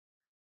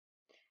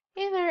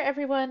Hey there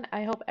everyone,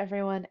 I hope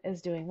everyone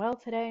is doing well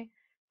today.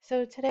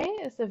 So today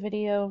is the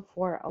video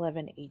for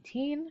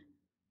 1118,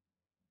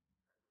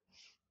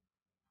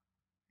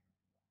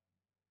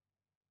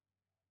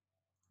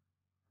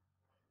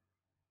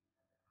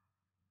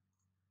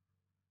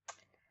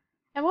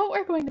 and what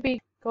we're going to be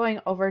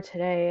going over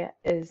today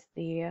is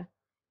the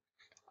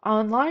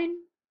online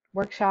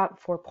workshop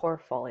for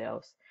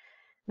portfolios.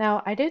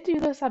 Now I did do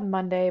this on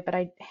Monday, but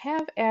I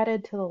have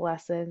added to the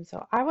lesson,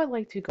 so I would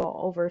like to go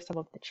over some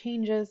of the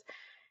changes,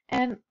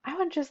 and I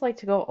would just like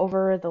to go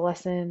over the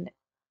lesson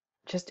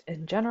just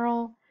in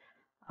general.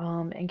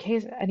 In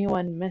case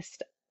anyone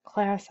missed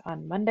class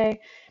on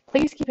Monday,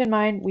 please keep in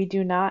mind we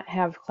do not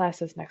have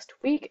classes next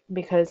week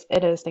because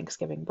it is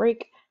Thanksgiving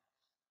break.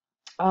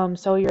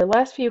 So your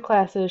last few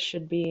classes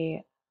should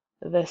be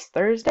this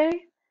Thursday,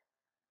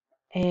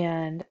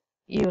 and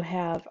you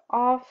have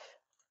off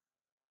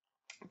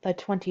the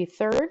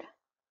 23rd,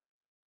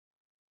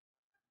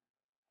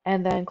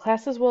 and then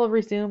classes will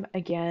resume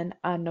again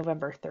on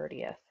November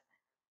 30th.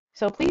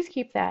 So please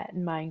keep that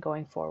in mind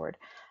going forward.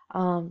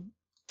 Um,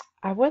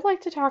 I would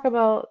like to talk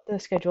about the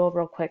schedule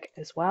real quick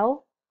as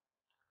well.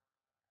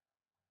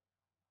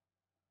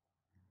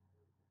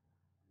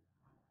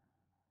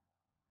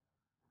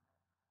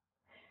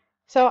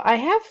 So I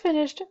have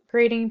finished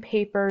grading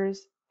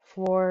papers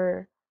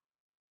for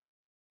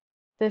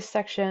this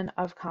section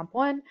of Comp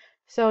 1.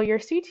 So your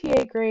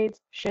CTA grades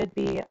should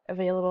be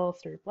available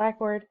through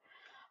Blackboard.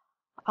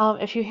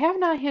 If you have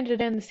not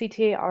handed in the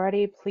CTA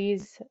already,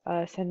 please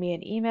send me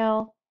an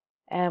email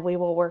and we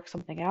will work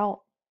something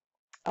out.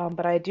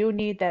 But I do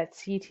need that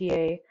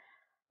CTA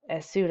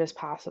as soon as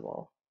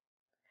possible.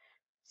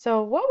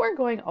 So what we're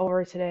going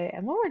over today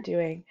and what we're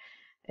doing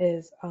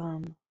is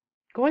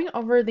going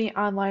over the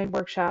online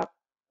workshop,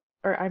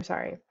 or I'm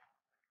sorry,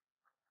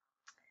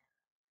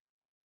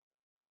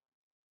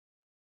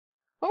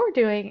 what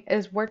we're doing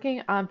is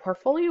working on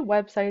portfolio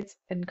websites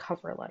and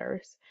cover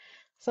letters.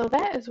 So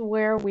that is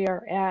where we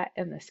are at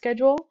in the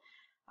schedule.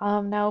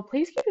 Now,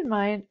 please keep in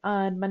mind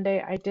on Monday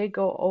I did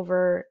go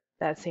over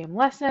that same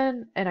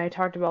lesson and I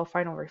talked about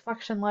final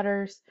reflection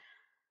letters.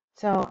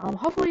 So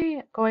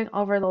hopefully going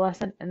over the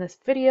lesson in this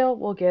video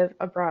will give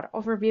a broad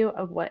overview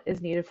of what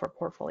is needed for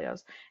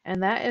portfolios.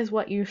 And that is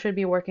what you should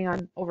be working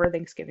on over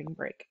Thanksgiving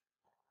break.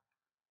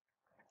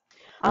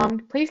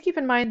 Please keep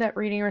in mind that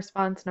reading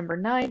response number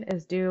 9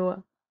 is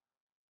due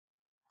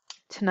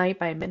tonight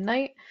by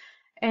midnight.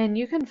 And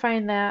you can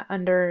find that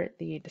under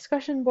the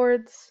discussion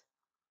boards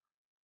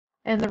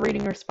and the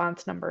reading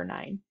response number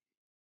 9.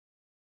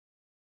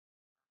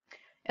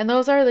 And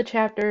those are the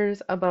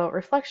chapters about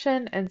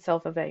reflection and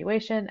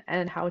self-evaluation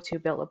and how to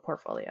build a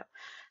portfolio.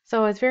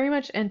 So it's very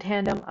much in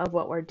tandem of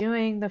what we're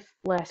doing the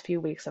last few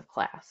weeks of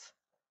class.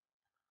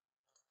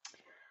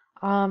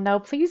 Now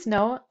please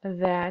note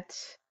that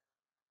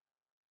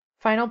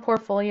final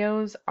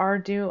portfolios are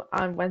due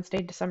on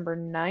Wednesday, December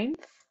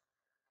 9th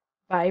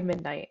by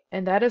midnight,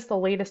 and that is the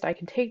latest I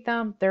can take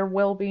them. There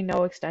will be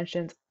no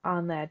extensions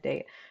on that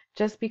date,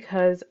 just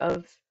because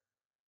of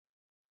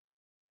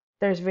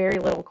there's very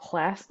little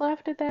class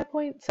left at that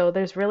point, so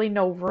there's really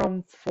no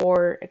room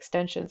for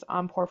extensions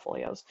on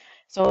portfolios.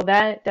 So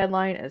that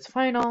deadline is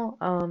final,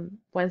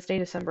 Wednesday,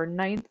 December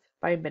 9th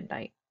by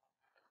midnight.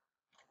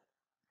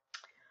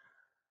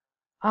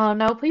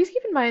 Now, please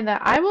keep in mind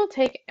that I will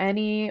take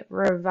any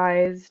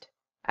revised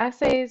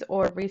essays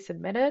or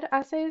resubmitted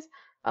essays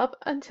up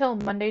until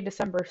Monday,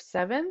 December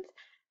 7th.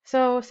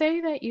 So say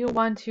that you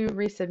want to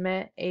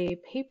resubmit a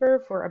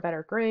paper for a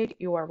better grade,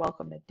 you are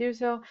welcome to do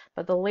so,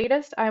 but the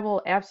latest I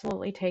will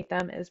absolutely take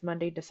them is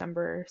Monday,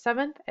 December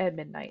 7th at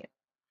midnight.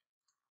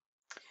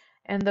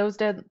 And those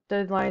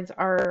deadlines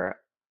are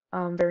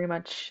very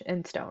much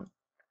in stone.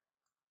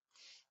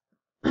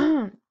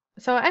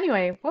 So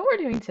anyway, what we're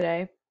doing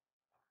today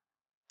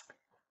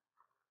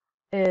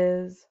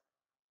is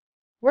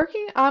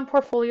working on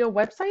portfolio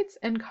websites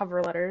and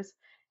cover letters,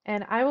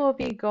 and I will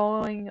be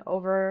going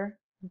over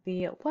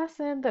the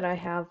lesson that I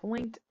have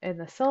linked in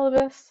the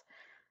syllabus,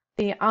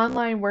 the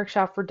online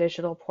workshop for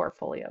digital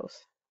portfolios.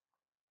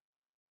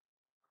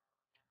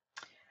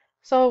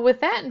 So with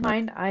that in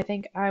mind, I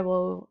think I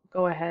will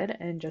go ahead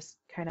and just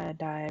kind of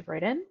dive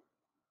right in.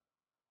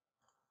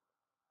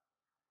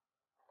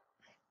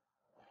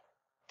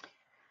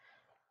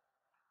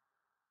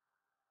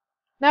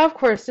 Now, of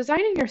course,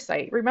 designing your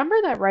site. Remember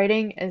that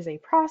writing is a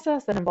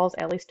process that involves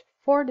at least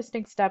 4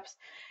 distinct steps,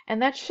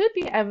 and that should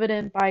be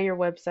evident by your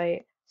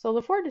website. So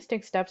the 4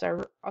 distinct steps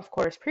are, of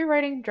course,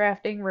 pre-writing,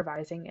 drafting,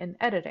 revising, and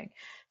editing.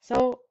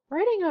 So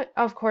writing,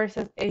 of course,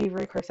 is a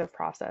recursive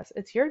process.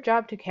 It's your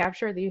job to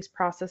capture these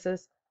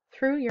processes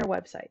through your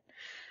website.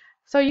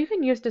 So you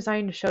can use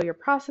design to show your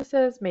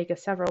processes, make a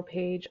several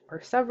page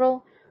or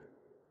several.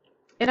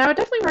 And I would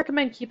definitely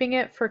recommend keeping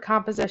it for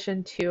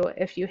composition too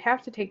if you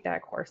have to take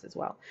that course as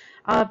well.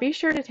 Be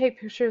sure to take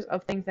pictures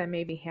of things that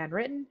may be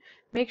handwritten.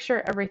 Make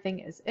sure everything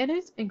is in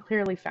it and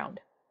clearly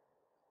found.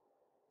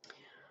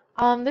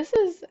 This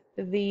is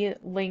the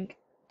link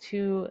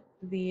to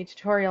the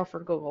tutorial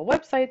for Google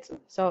Websites,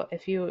 so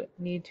if you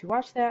need to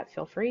watch that,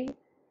 feel free.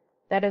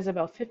 that is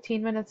about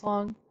 15 minutes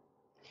long.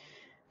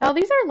 Now,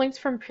 these are links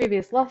from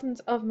previous lessons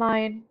of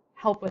mine,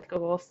 help with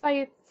Google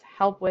Sites,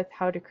 help with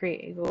how to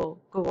create a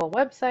Google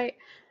website,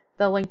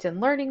 the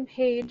LinkedIn Learning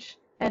page,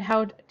 and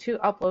how to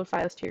upload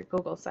files to your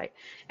Google site.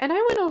 And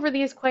I went over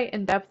these quite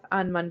in depth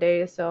on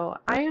Monday, so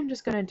I am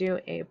just going to do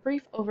a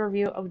brief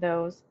overview of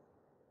those.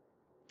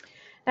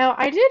 Now,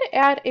 I did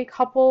add a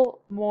couple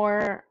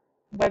more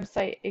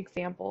website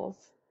examples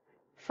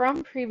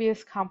from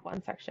previous Comp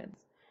 1 sections.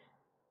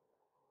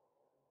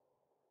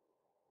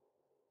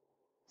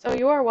 So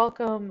you are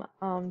welcome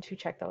to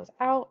check those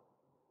out.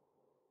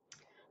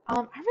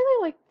 I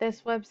really like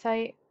this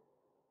website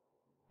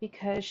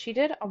because she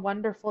did a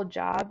wonderful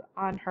job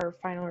on her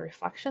final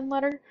reflection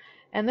letter.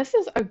 And this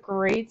is a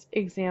great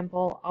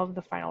example of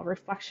the final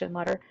reflection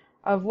letter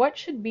of what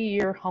should be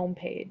your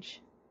homepage.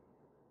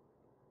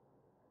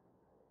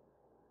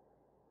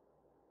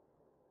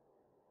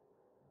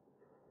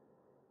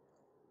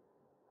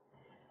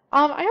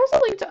 I also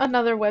linked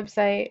another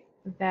website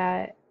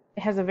that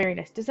has a very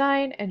nice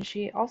design, and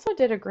she also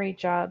did a great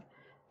job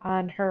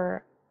on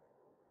her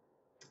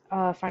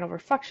final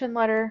reflection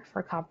letter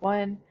for Comp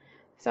 1.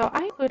 So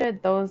I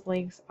included those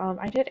links.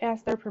 I did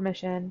ask their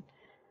permission,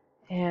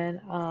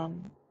 and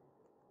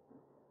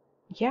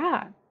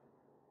yeah.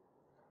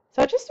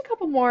 So just a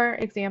couple more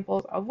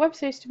examples of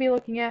websites to be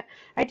looking at.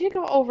 I did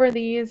go over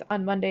these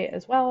on Monday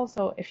as well,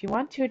 so if you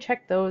want to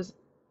check those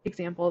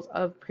examples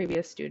of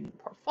previous student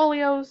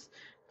portfolios,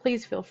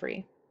 please feel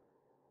free.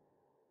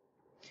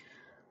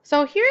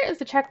 So here is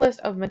the checklist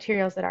of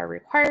materials that are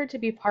required to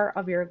be part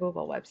of your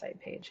Google website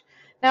page.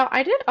 Now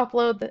I did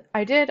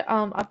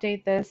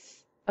update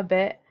this a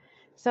bit.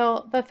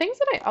 So the things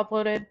that I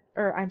uploaded,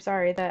 or I'm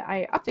sorry, that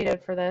I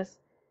updated for this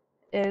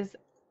is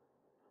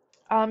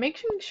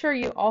making sure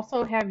you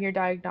also have your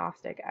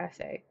diagnostic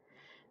essay.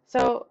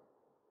 So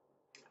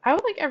I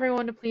would like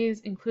everyone to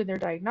please include their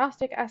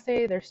diagnostic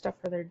essay, their stuff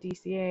for their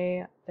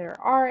DCA, their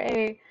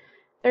RA,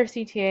 their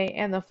CTA,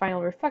 and the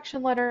final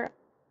reflection letter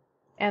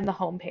and the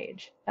home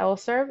page. That will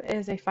serve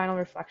as a final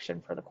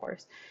reflection for the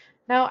course.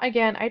 Now,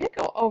 again, I did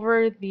go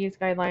over these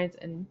guidelines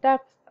in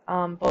depth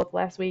both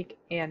last week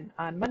and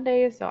on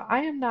Monday, so I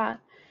am not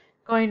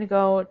going to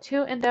go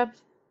too in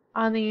depth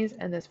on these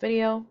in this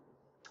video,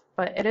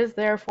 but it is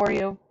there for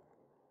you.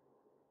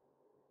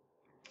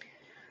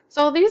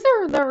 So these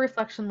are the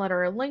reflection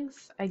letter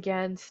links,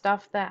 again,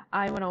 stuff that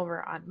I went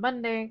over on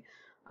Monday.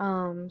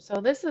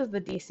 So this is the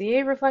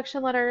DCA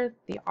reflection letter,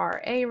 the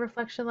RA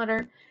reflection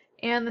letter,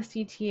 and the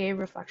CTA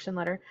reflection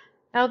letter.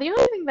 Now the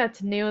only thing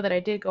that's new that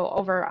I did go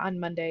over on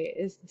Monday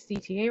is the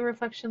CTA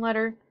reflection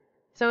letter.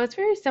 So it's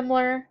very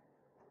similar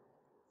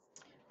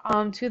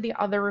to the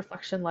other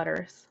reflection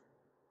letters.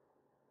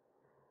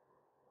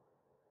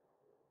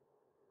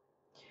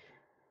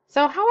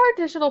 So how are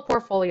digital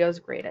portfolios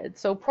graded?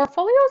 So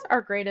portfolios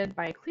are graded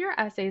by clear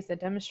essays that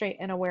demonstrate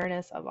an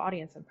awareness of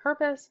audience and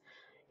purpose,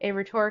 a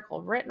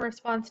rhetorical written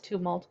response to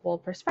multiple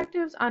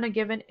perspectives on a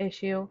given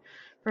issue,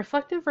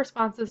 reflective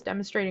responses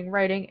demonstrating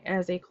writing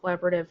as a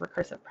collaborative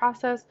recursive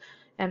process,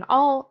 and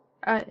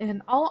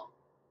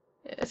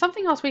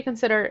something else we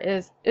consider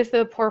is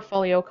the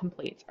portfolio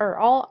complete, or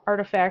all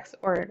artifacts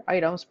or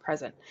items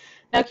present.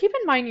 Now keep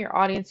in mind your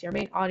audience, your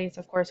main audience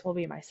of course will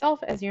be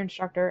myself as your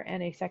instructor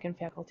and a second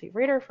faculty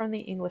reader from the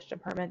English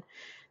department.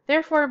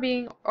 Therefore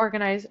being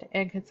organized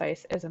and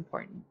concise is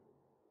important.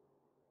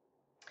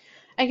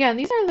 Again,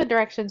 these are the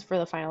directions for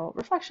the final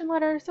reflection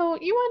letter, so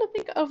you want to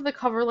think of the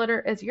cover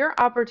letter as your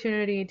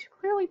opportunity to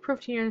clearly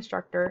prove to your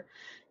instructor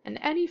and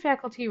any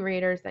faculty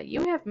readers that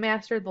you have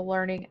mastered the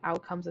learning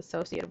outcomes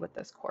associated with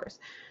this course.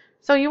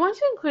 So you want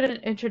to include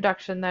an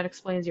introduction that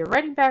explains your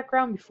writing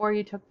background before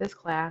you took this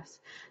class,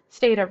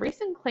 state a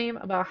recent claim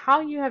about how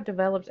you have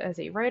developed as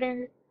a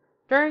writer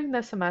during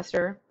the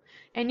semester,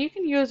 and you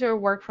can use your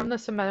work from the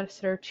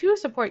semester to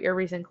support your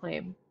recent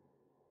claim.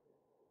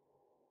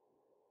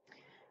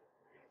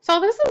 So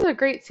this is a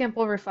great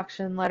sample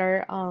reflection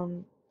letter.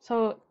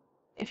 So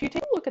if you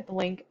take a look at the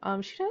link,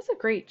 she does a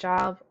great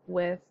job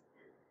with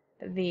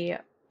the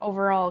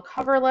overall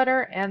cover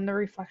letter and the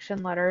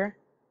reflection letter.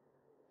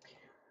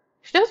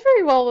 She does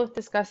very well with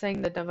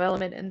discussing the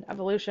development and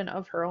evolution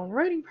of her own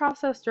writing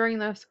process during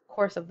the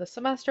course of the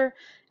semester,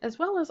 as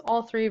well as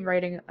all three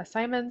writing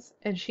assignments.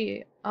 And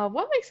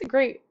what makes a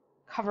great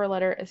cover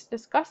letter is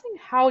discussing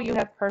how you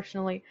have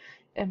personally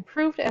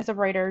improved as a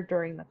writer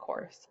during the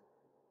course.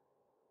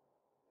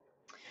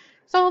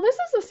 So this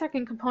is the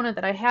second component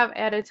that I have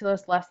added to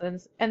those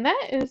lessons, and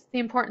that is the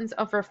importance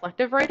of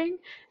reflective writing.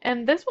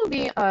 And this will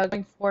be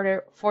going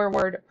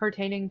forward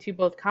pertaining to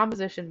both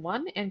Composition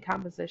 1 and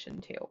Composition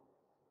 2.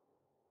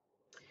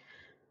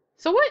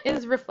 So what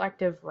is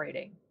reflective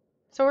writing?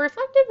 So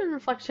reflective and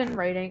reflection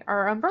writing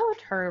are umbrella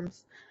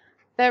terms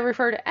that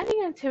refer to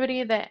any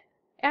activity that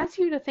asks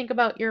you to think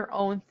about your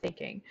own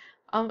thinking.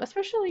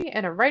 Especially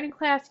in a writing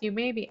class, you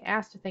may be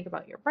asked to think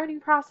about your writing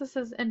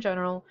processes in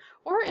general,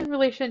 or in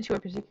relation to a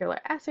particular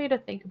essay to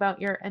think about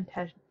your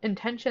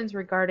intentions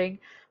regarding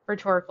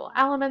rhetorical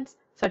elements,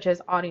 such as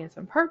audience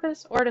and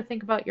purpose, or to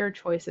think about your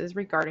choices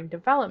regarding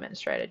development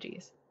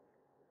strategies.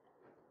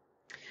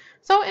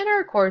 So in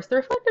our course, the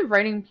reflective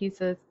writing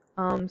pieces,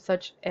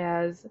 such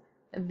as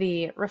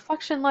the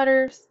reflection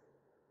letters,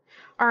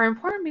 are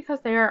important because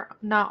they are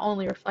not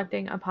only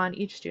reflecting upon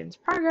each student's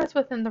progress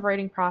within the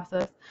writing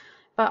process,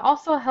 but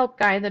also help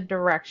guide the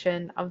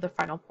direction of the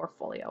final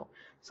portfolio.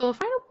 So the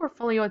final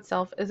portfolio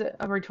itself is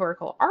a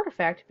rhetorical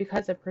artifact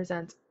because it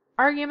presents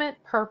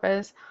argument,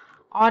 purpose,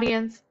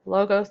 audience,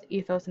 logos,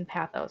 ethos, and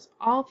pathos,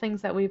 all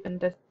things that we've been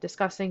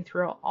discussing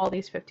throughout all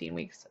these 15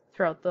 weeks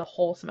throughout the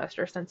whole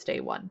semester since day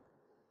one.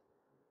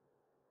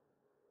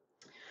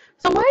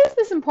 So why is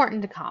this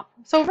important to comp?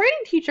 So writing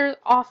teachers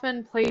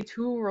often play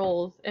two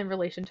roles in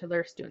relation to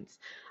their students.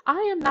 I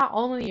am not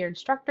only your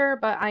instructor,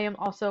 but I am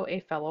also a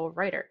fellow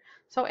writer.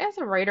 So as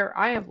a writer,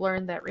 I have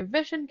learned that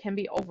revision can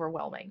be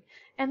overwhelming,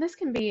 and this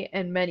can be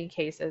in many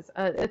cases.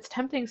 It's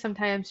tempting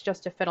sometimes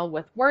just to fiddle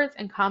with words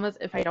and commas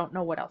if I don't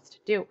know what else to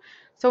do.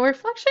 So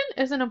reflection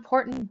is an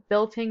important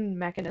built-in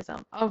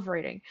mechanism of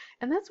writing,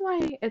 and that's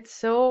why it's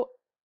so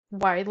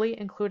widely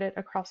included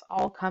across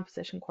all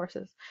composition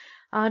courses.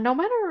 No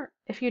matter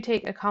if you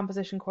take a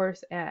composition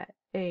course at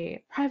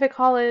a private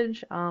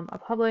college, a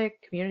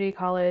public community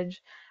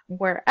college,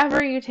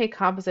 wherever you take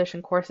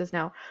composition courses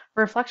now,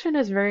 reflection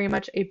is very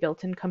much a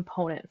built-in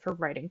component for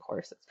writing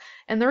courses.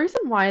 And the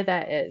reason why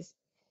that is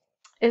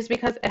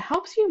because it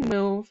helps you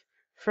move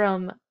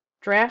from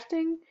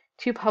drafting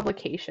to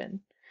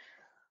publication.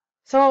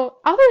 So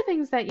other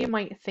things that you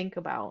might think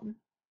about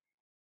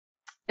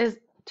is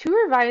to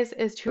revise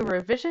is to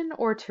revision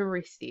or to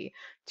re-see,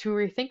 to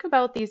rethink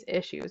about these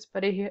issues.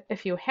 But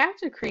if you have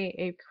to create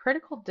a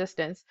critical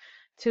distance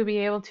to be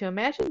able to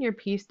imagine your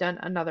piece done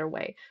another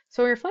way.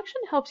 So reflection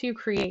helps you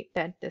create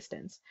that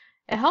distance.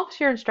 It helps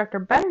your instructor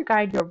better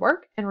guide your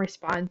work and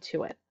respond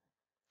to it.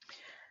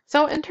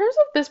 So in terms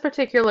of this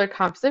particular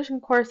composition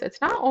course, it's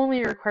not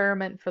only a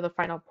requirement for the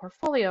final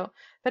portfolio,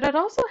 but it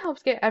also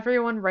helps get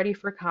everyone ready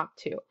for Comp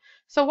 2.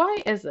 So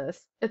why is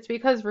this? It's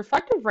because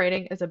reflective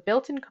writing is a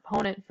built-in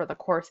component for the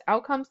course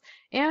outcomes,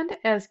 and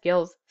as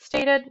Gills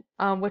stated,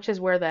 which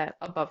is where that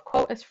above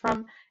quote is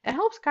from, it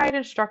helps guide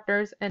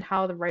instructors in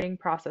how the writing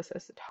process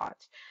is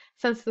taught.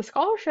 Since the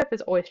scholarship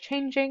is always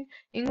changing,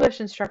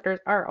 English instructors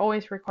are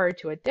always required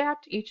to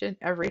adapt each and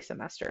every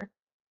semester.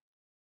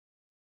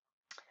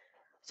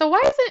 So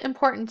why is it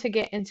important to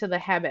get into the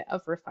habit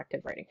of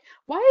reflective writing?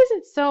 Why is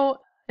it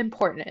so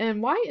important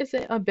and why is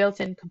it a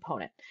built-in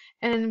component?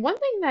 And one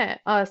thing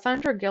that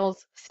Sandra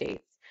Gills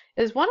states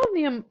is one of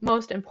the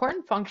most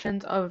important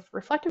functions of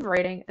reflective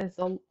writing in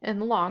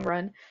the long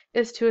run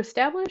is to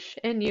establish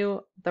in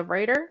you, the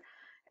writer,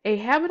 a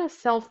habit of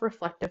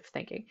self-reflective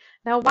thinking.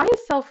 Now, why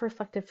is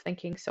self-reflective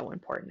thinking so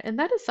important? And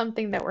that is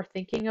something that we're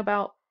thinking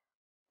about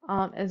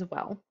as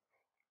well.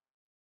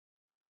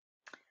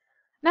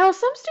 Now,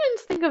 some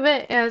students think of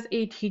it as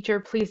a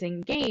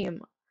teacher-pleasing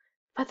game,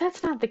 but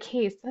that's not the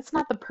case. That's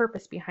not the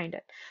purpose behind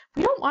it.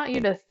 We don't want you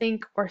to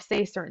think or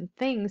say certain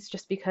things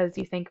just because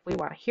you think we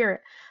want to hear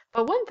it.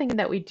 But one thing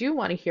that we do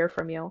want to hear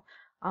from you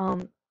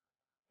um,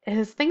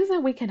 is things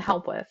that we can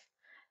help with,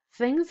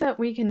 things that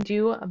we can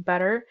do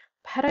better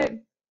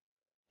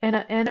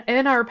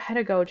in our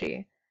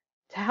pedagogy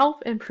to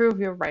help improve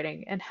your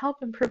writing and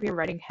help improve your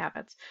writing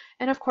habits.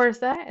 And of course,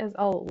 that is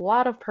a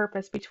lot of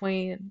purpose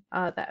between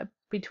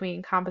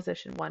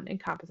composition 1 and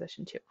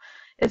composition 2.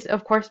 It's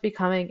of course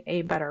becoming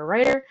a better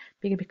writer,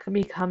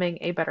 becoming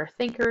a better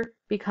thinker,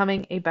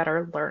 becoming a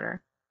better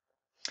learner.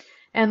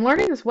 And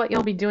learning is what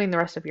you'll be doing the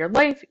rest of your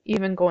life,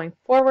 even going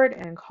forward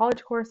in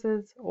college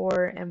courses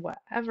or in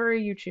whatever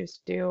you choose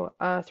to do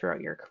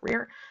throughout your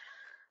career.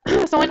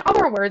 So in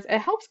other words, it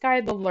helps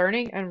guide the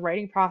learning and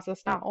writing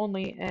process not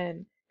only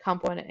in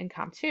Comp 1 and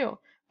Comp 2,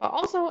 but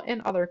also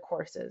in other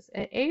courses.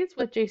 It aids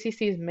with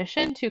JCC's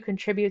mission to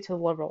contribute to the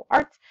liberal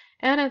arts,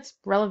 and it's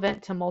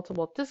relevant to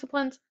multiple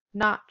disciplines,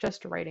 not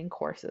just writing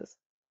courses.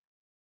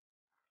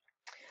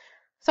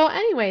 So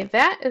anyway,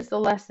 that is the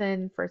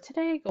lesson for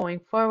today going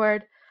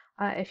forward.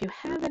 If you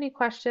have any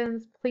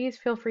questions, please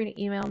feel free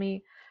to email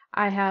me.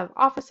 I have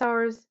office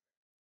hours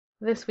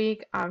this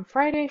week on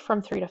Friday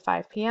from 3 to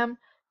 5 p.m.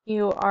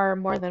 You are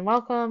more than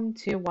welcome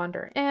to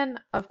wander in.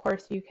 Of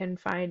course, you can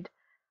find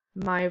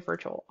my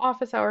virtual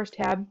office hours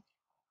tab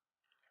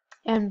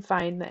and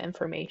find the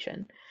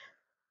information.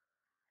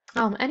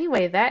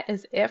 Anyway, that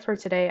is it for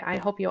today. I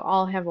hope you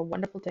all have a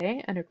wonderful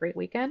day and a great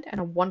weekend and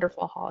a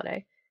wonderful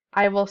holiday.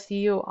 I will see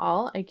you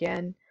all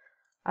again.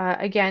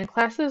 Again,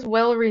 classes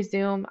will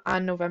resume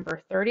on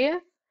November 30th,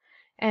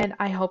 and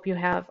I hope you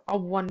have a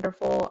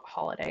wonderful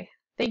holiday.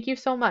 Thank you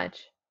so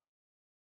much.